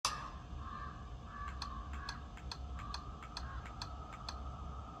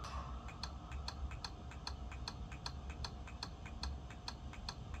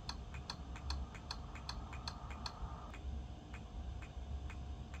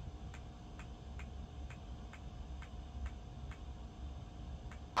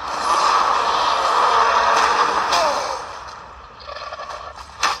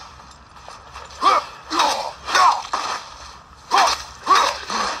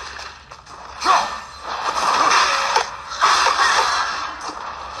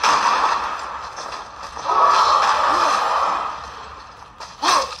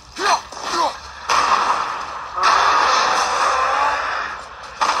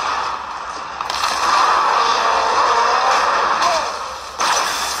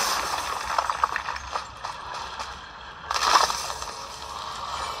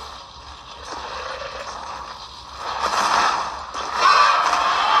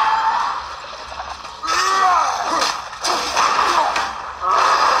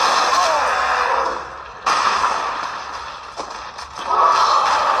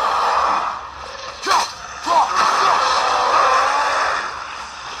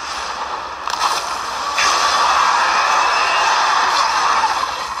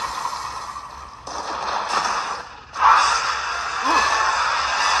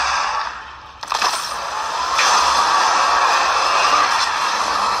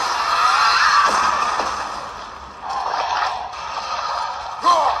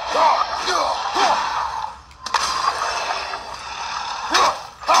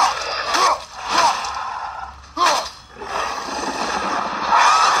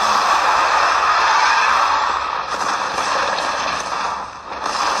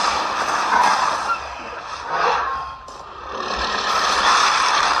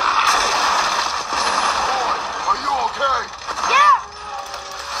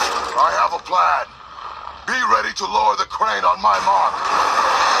I have a plan. Be ready to lower the crane on my mark.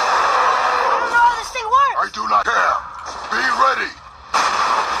 I don't know how this thing works. I do not care. Be ready.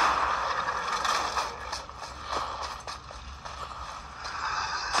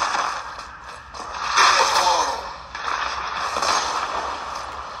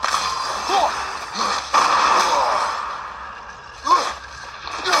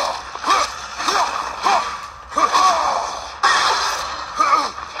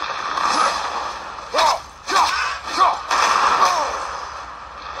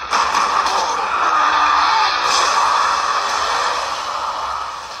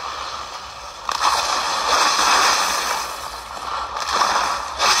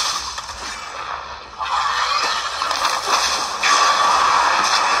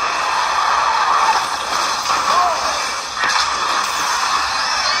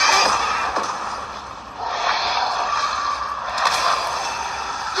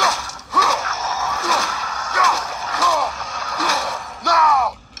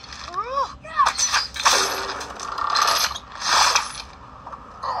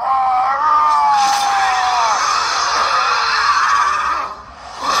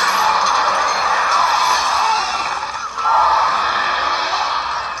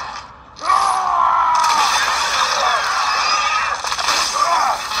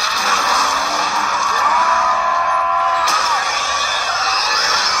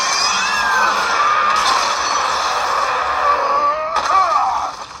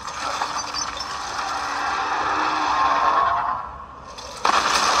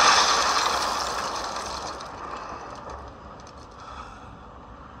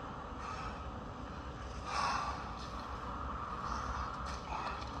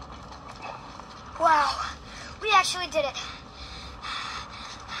 Wow, we actually did it.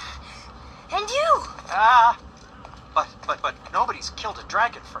 And you! But nobody's killed a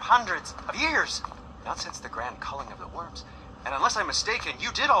dragon for hundreds of years. Not since the grand culling of the worms. And unless I'm mistaken,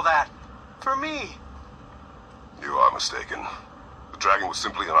 you did all that for me. You are mistaken. The dragon was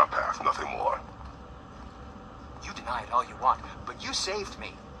simply in our path, nothing more. You deny it all you want, but you saved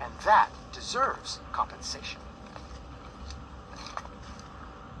me, and that deserves compensation.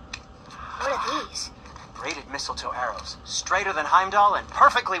 What are these? Braided mistletoe arrows, straighter than Heimdall and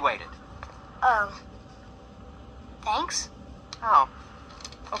perfectly weighted. Thanks? Oh,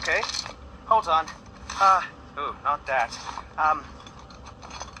 okay. Hold on. Ooh, not that. Have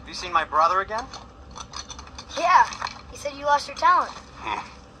you seen my brother again? Yeah, you said you lost your talent.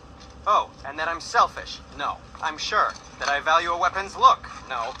 Oh, and that I'm selfish? No. I'm sure. That I value a weapon's look?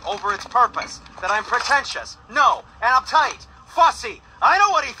 No. Over its purpose? That I'm pretentious? No. And uptight? Fussy? I know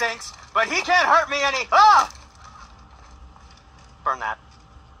what he thinks, but he can't hurt me any... Ah! Burn that.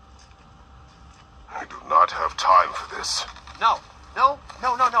 I do not have time for this. No.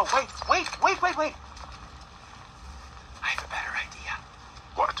 Wait. I have a better idea.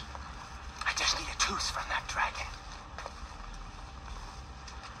 What? I just need a tooth from that dragon.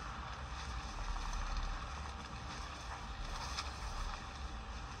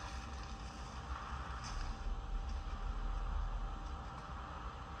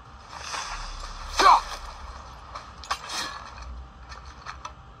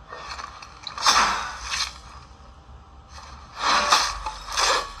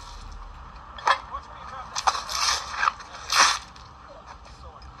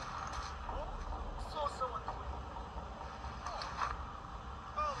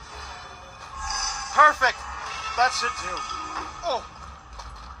 Perfect! That should do. Oh.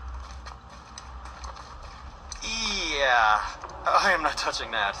 Yeah. I am not touching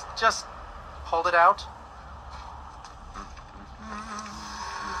that. Just hold it out.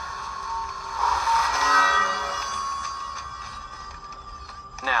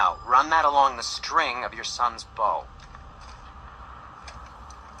 Now, run that along the string of your son's bow.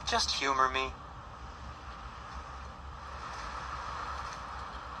 Just humor me.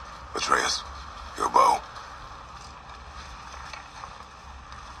 Atreus, your bow.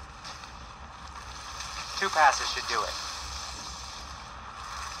 Two passes should do it.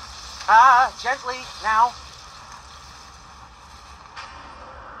 Gently, now.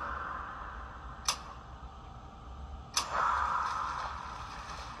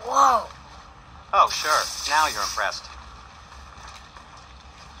 Whoa. Oh, sure. Now you're impressed.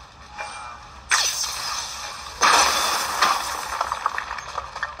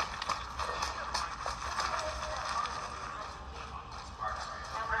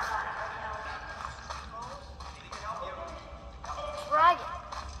 Dragon.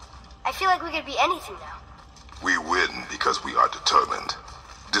 I feel like we could be anything now. We win because we are determined,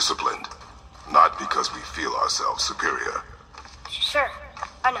 disciplined, not because we feel ourselves superior. Sure,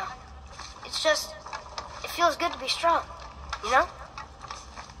 I know. It's just, it feels good to be strong, you know?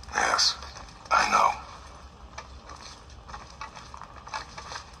 Yes, I know.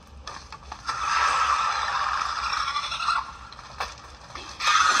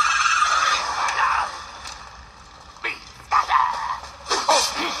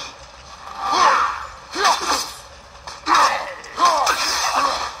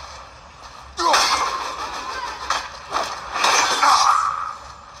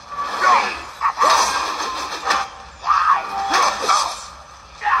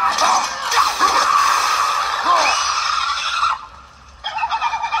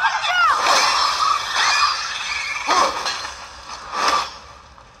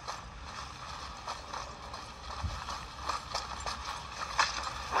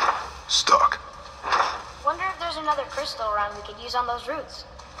 Stuck. Wonder if there's another crystal around we could use on those roots.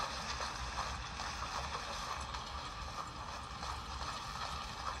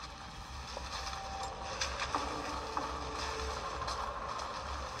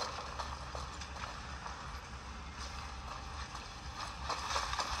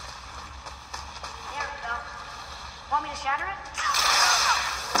 There we go. Want me to shatter it?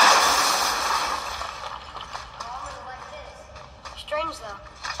 Strange though.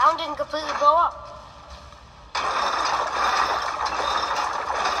 That one didn't completely blow up.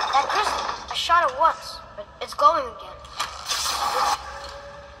 That crystal, I shot it once, but it's glowing again.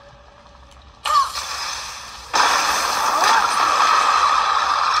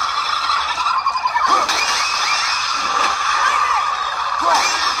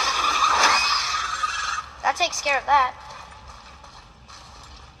 That takes care of that.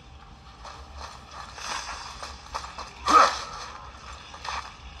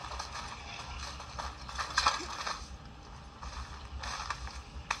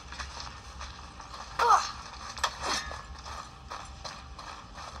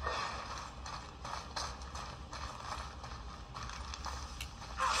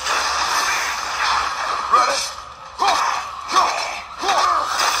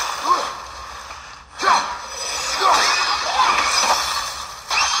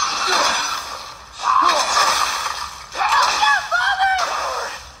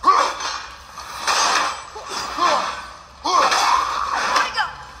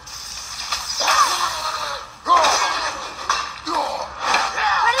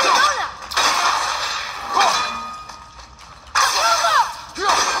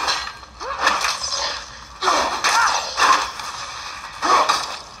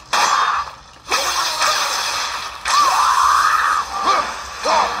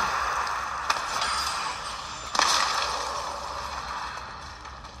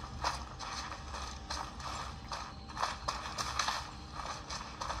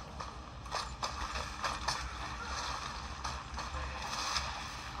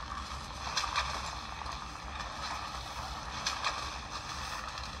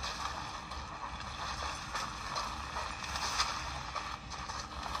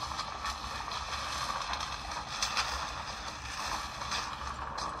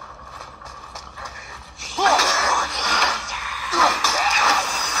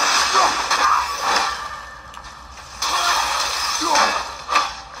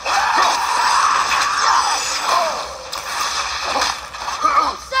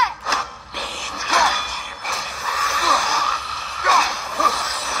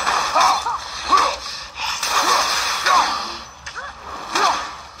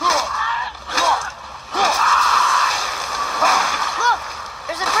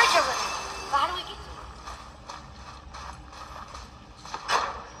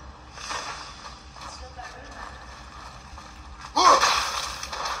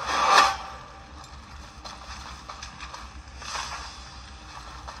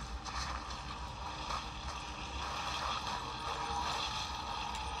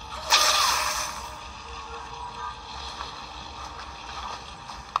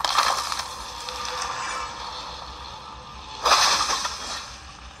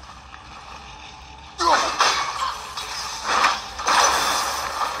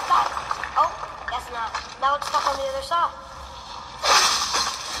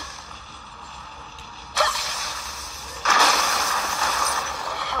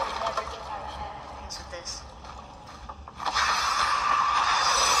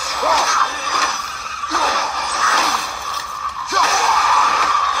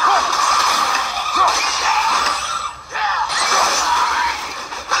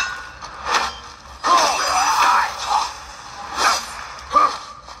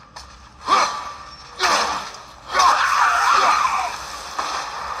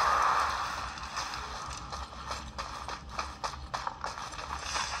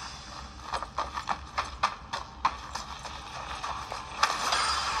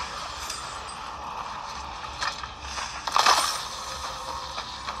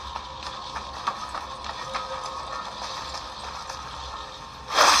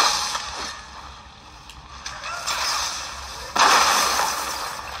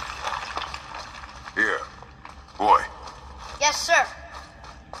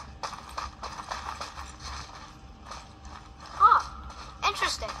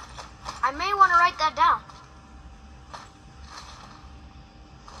 interesting. I may want to write that down.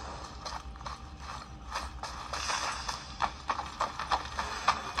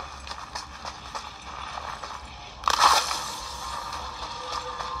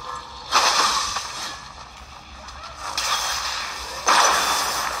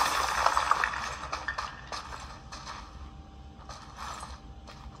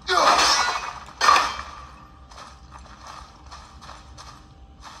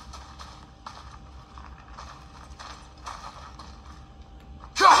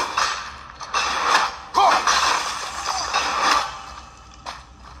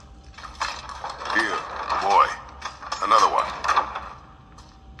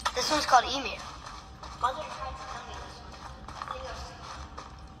 Called Emir. Mother tried to tell me this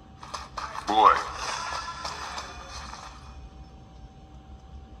one. Boy,